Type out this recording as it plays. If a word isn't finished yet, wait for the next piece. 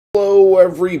Hello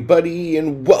everybody,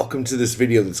 and welcome to this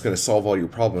video that's going to solve all your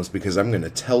problems, because I'm going to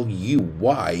tell you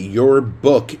why your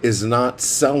book is not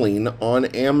selling on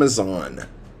Amazon.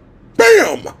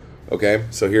 BAM! Okay,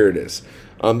 so here it is.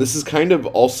 This is kind of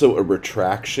also a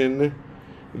retraction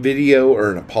video or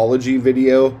an apology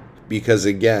video, because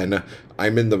again,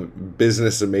 I'm in the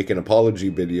business of making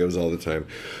apology videos all the time.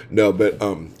 No, but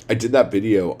I did that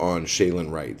video on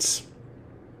Shaylin Wrights.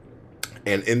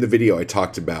 And in the video, I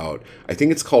talked about, I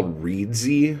think it's called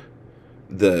Reedsy,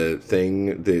 the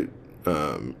thing that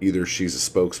either she's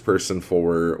a spokesperson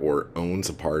for or owns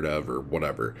a part of or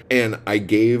whatever. And I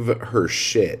gave her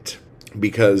shit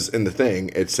because in the thing,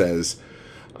 it says,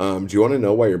 do you want to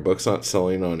know why your book's not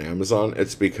selling on Amazon?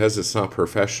 It's because it's not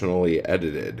professionally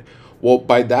edited. Well,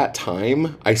 by that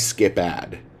time, I skip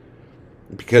ad.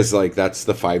 Because, like, that's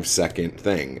the 5-second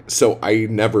thing. So I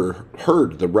never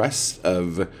heard the rest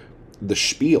of the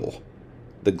spiel,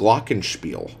 the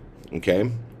glockenspiel, okay?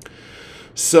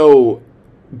 So,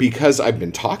 because I've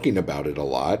been talking about it a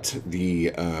lot,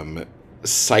 the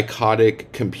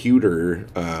psychotic computer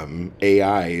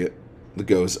AI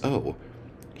goes, oh,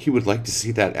 he would like to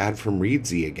see that ad from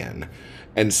Reedsy again.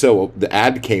 And so the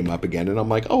ad came up again, and I'm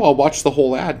like, oh, I'll watch the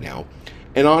whole ad now.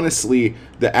 And honestly,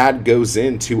 the ad goes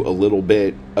into a little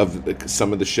bit of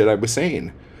some of the shit I was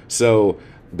saying. So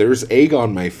there's egg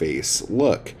on my face.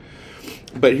 Look.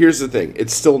 But here's the thing.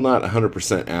 It's still not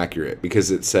 100% accurate,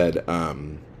 because it said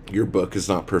your book is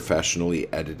not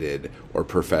professionally edited or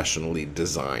professionally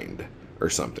designed or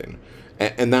something.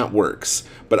 And that works.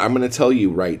 But I'm going to tell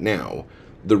you right now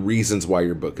the reasons why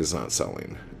your book is not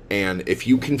selling. And if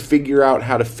you can figure out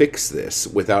how to fix this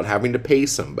without having to pay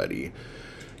somebody,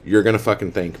 you're going to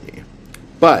fucking thank me.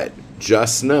 But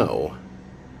just know,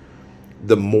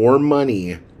 the more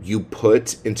money you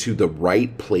put into the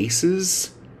right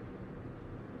places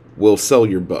will sell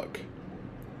your book.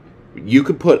 You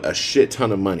could put a shit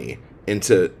ton of money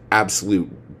into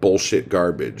absolute bullshit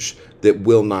garbage that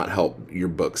will not help your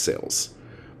book sales.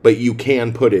 But you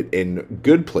can put it in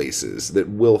good places that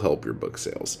will help your book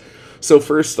sales. So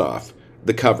first off,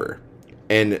 the cover.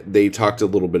 And they talked a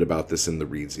little bit about this in the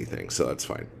Reedsy thing, so that's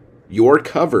fine. Your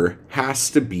cover has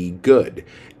to be good.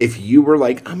 If you were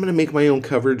like, I'm going to make my own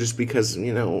cover just because,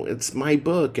 you know, it's my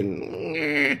book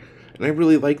and I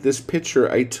really like this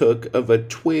picture I took of a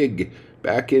twig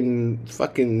back in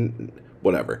fucking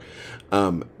whatever.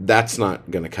 That's not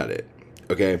going to cut it,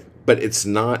 okay? But it's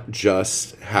not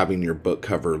just having your book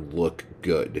cover look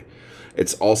good.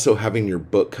 It's also having your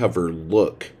book cover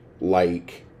look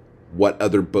like what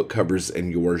other book covers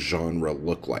in your genre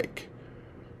look like,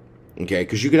 okay?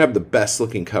 Because you could have the best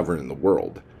looking cover in the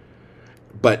world,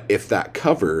 but if that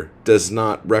cover does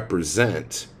not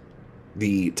represent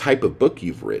the type of book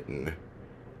you've written,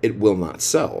 it will not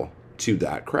sell to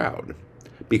that crowd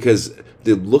because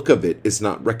the look of it is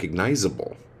not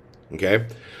recognizable. Okay?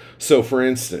 So for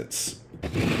instance,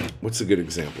 what's a good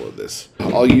example of this?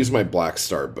 I'll use my Black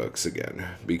Star books again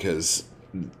because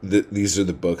these are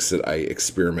the books that I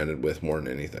experimented with more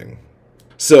than anything.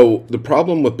 So the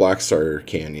problem with Black Star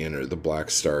Canyon or the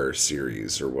Black Star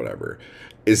series or whatever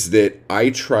is that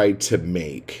I tried to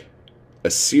make a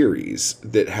series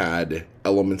that had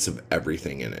elements of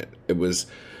everything in it. It was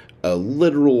a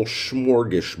literal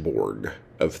smorgasbord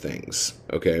of things,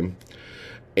 okay?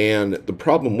 And the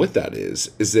problem with that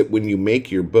is that when you make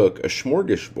your book a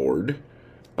smorgasbord,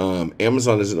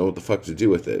 Amazon doesn't know what the fuck to do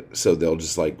with it, so they'll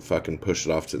just like fucking push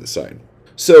it off to the side.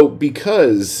 So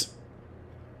because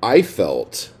I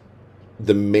felt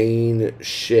the main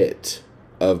shit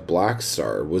of Black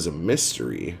Star was a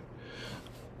mystery,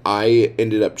 I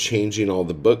ended up changing all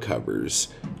the book covers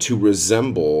to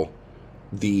resemble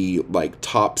the like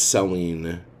top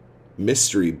selling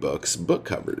mystery books book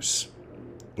covers.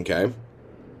 Okay?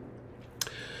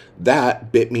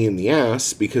 That bit me in the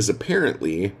ass because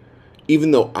apparently, even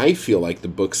though I feel like the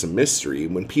book's a mystery,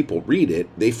 when people read it,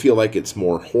 they feel like it's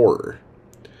more horror.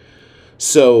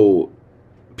 So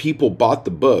people bought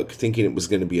the book thinking it was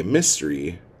going to be a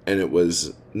mystery, and it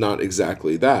was not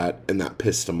exactly that, and that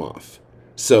pissed them off.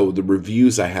 So the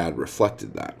reviews I had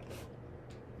reflected that.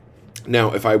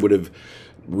 Now, if I would have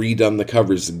redone the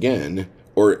covers again,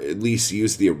 or at least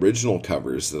used the original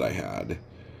covers that I had,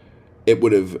 it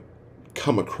would have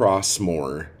come across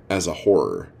more as a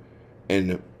horror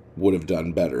and would have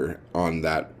done better on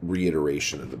that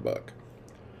reiteration of the book.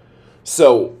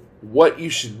 So what you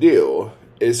should do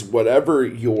is, whatever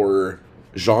your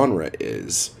genre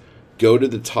is, go to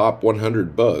the top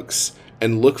 100 books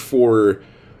and look for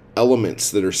elements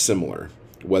that are similar,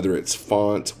 whether it's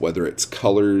font, whether it's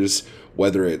colors,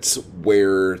 whether it's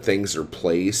where things are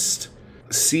placed.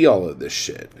 See all of this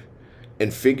shit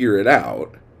and figure it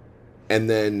out, and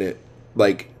then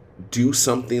like do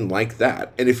something like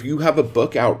that. And if you have a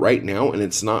book out right now and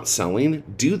it's not selling,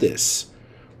 do this.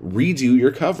 Redo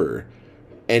your cover,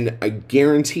 and I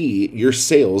guarantee your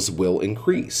sales will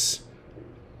increase.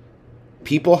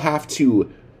 People have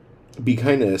to be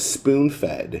kind of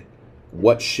spoon-fed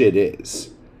what shit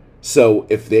is. So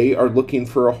if they are looking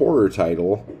for a horror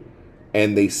title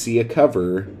and they see a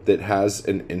cover that has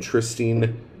an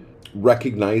interesting,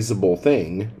 recognizable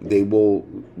thing, they will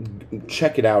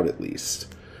check it out at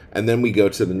least. And then we go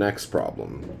to the next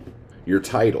problem, your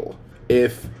title.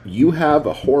 If you have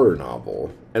a horror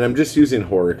novel, and I'm just using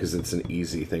horror because it's an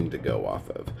easy thing to go off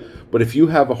of, but if you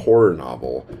have a horror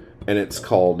novel and it's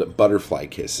called Butterfly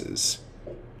Kisses,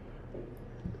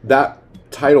 that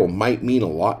title might mean a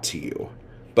lot to you,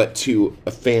 but to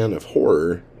a fan of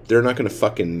horror, they're not going to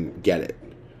fucking get it.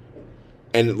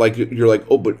 And like, you're like,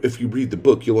 oh, but if you read the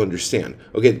book, you'll understand.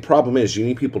 Okay, the problem is you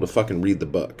need people to fucking read the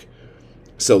book.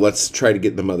 So let's try to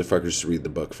get the motherfuckers to read the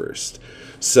book first.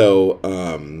 So,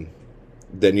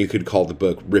 then you could call the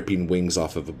book Ripping Wings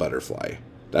Off of a Butterfly.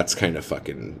 That's kind of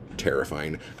fucking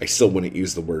terrifying. I still wouldn't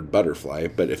use the word butterfly,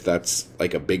 but if that's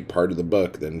like a big part of the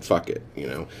book, then fuck it, you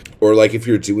know? Or like if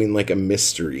you're doing like a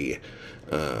mystery,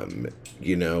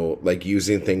 you know, like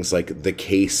using things like The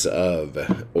Case of,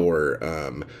 or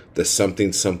the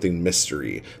something something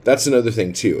mystery. That's another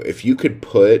thing too. If you could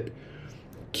put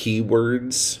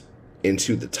keywords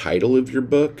into the title of your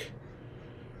book,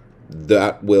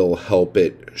 that will help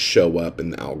it show up in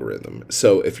the algorithm.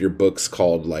 So if your book's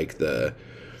called like the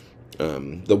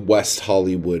West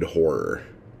Hollywood Horror,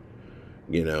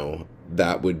 you know,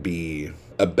 that would be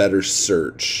a better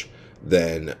search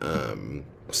than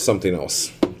something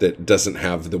else that doesn't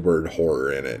have the word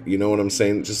horror in it. You know what I'm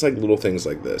saying? Just like little things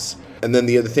like this. And then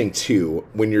the other thing too,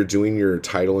 when you're doing your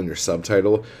title and your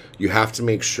subtitle, you have to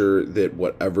make sure that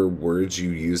whatever words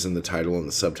you use in the title and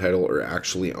the subtitle are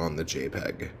actually on the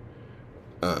JPEG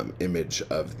image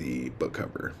of the book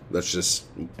cover. That's just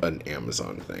an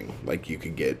Amazon thing. Like, you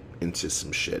could get into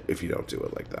some shit if you don't do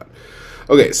it like that.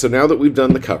 Okay, so now that we've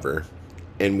done the cover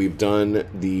and we've done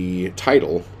the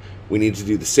title, we need to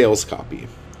do the sales copy.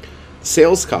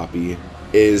 Sales copy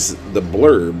is the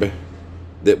blurb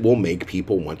that will make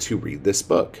people want to read this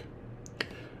book.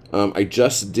 I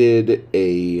just did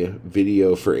a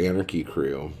video for Anarchy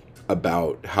Crew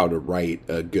about how to write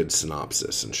a good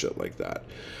synopsis and shit like that.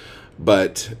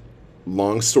 But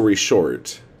long story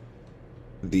short,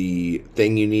 the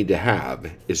thing you need to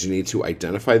have is you need to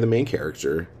identify the main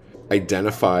character,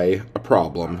 identify a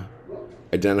problem,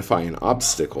 identify an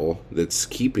obstacle that's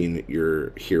keeping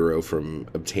your hero from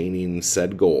obtaining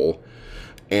said goal,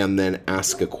 and then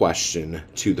ask a question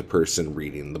to the person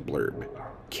reading the blurb.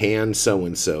 Can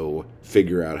so-and-so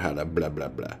figure out how to blah, blah,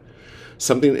 blah?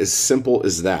 Something as simple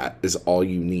as that is all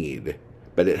you need,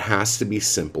 but it has to be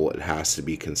simple, it has to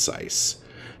be concise.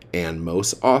 And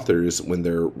most authors, when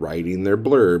they're writing their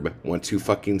blurb, want to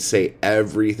fucking say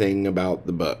everything about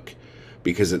the book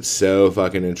because it's so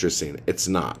fucking interesting. It's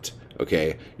not,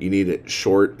 okay? You need it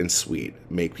short and sweet,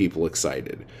 make people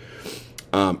excited.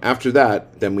 After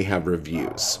that, then we have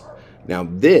reviews. Now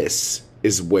this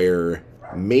is where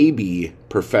maybe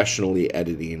professionally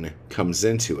editing comes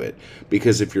into it,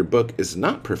 because if your book is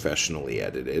not professionally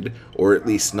edited, or at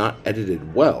least not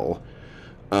edited well,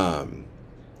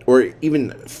 or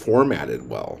even formatted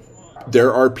well,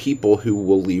 there are people who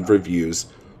will leave reviews.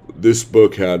 This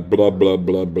book had blah blah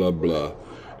blah blah blah,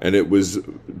 and it was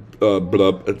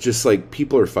blah. Just like,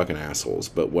 people are fucking assholes,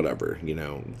 but whatever, you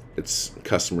know, it's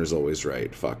customer's always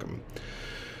right, fuck them.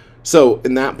 So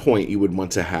in that point, you would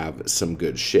want to have some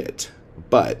good shit.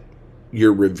 But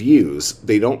your reviews,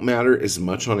 they don't matter as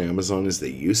much on Amazon as they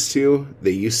used to.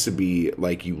 They used to be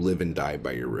like you live and die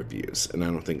by your reviews, and I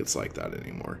don't think it's like that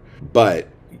anymore. But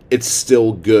it's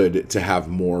still good to have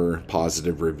more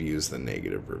positive reviews than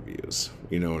negative reviews.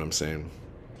 You know what I'm saying?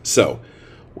 So,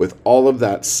 with all of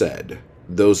that said,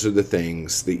 those are the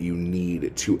things that you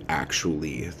need to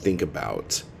actually think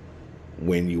about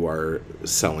when you are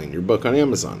selling your book on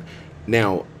Amazon.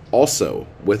 Now, also,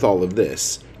 with all of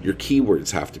this, your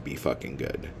keywords have to be fucking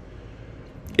good.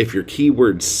 If your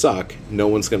keywords suck, no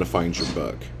one's going to find your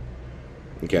book.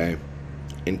 Okay?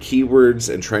 And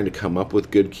keywords and trying to come up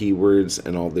with good keywords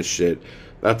and all this shit,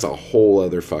 that's a whole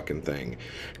other fucking thing.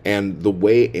 And the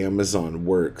way Amazon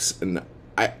works, and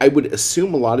I would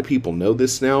assume a lot of people know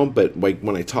this now, but like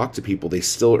when I talk to people, they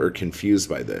still are confused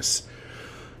by this.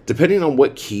 Depending on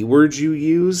what keywords you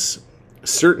use,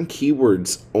 certain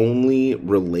keywords only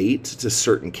relate to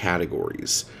certain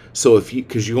categories. So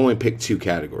because you only pick 2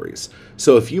 categories.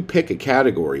 So if you pick a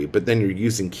category, but then you're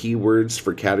using keywords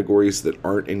for categories that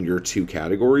aren't in your 2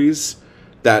 categories,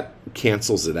 that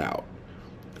cancels it out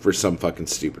for some fucking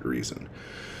stupid reason.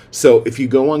 So if you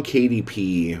go on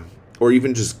KDP or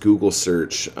even just Google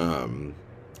search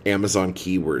Amazon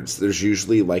keywords, there's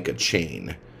usually like a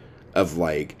chain of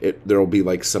like, there'll be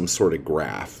like some sort of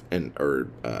graph or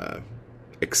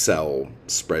Excel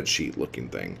spreadsheet looking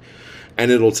thing. And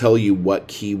it'll tell you what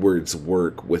keywords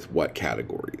work with what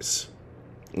categories.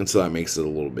 And so that makes it a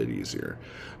little bit easier.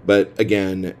 But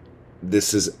again,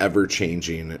 this is ever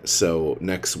changing. So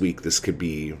next week, this could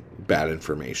be bad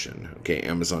information. Okay,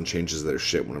 Amazon changes their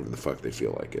shit whenever the fuck they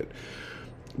feel like it.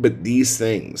 But these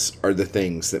things are the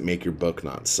things that make your book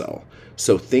not sell.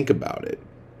 So think about it.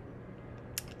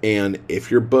 And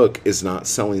if your book is not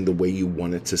selling the way you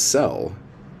want it to sell,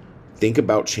 think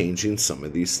about changing some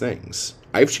of these things.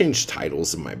 I've changed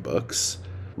titles in my books,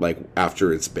 like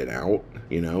after it's been out,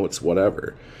 it's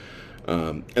whatever.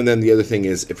 And then the other thing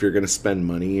is, if you're going to spend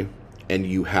money and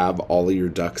you have all of your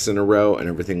ducks in a row and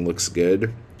everything looks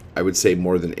good, I would say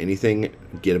more than anything,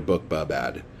 get a BookBub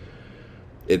ad.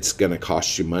 It's going to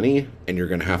cost you money and you're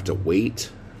going to have to wait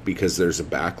because there's a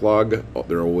backlog.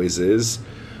 There always is.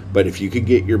 But if you could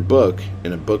get your book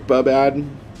in a BookBub ad,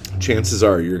 chances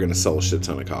are you're going to sell a shit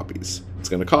ton of copies. It's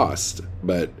going to cost,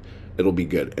 but it'll be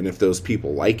good. And if those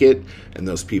people like it and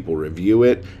those people review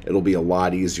it, it'll be a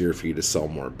lot easier for you to sell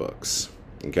more books.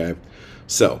 Okay?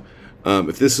 So,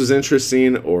 if this was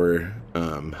interesting or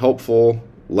helpful,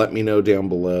 let me know down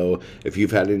below. If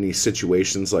you've had any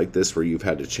situations like this where you've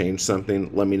had to change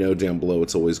something, let me know down below.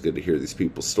 It's always good to hear these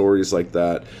people's stories like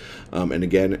that. And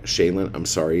again, Shaylin, I'm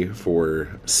sorry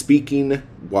for speaking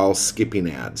while skipping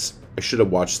ads. I should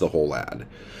have watched the whole ad.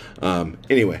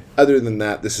 Anyway, other than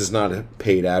that, this is not a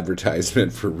paid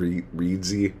advertisement for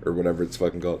Readsy or whatever it's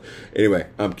fucking called. Anyway,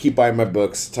 keep buying my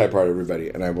books. Type hard, everybody,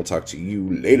 and I will talk to you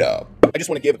later. I just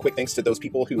want to give a quick thanks to those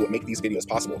people who make these videos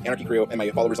possible. Anarchy Crew and my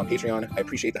followers on Patreon. I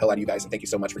appreciate the hell out of you guys, and thank you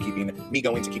so much for keeping me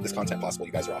going to keep this content possible.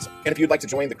 You guys are awesome. And if you'd like to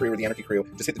join the crew or the Anarchy Crew,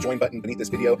 just hit the join button beneath this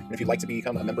video. And if you'd like to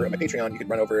become a member of my Patreon, you can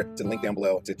run over to the link down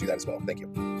below to do that as well. Thank you.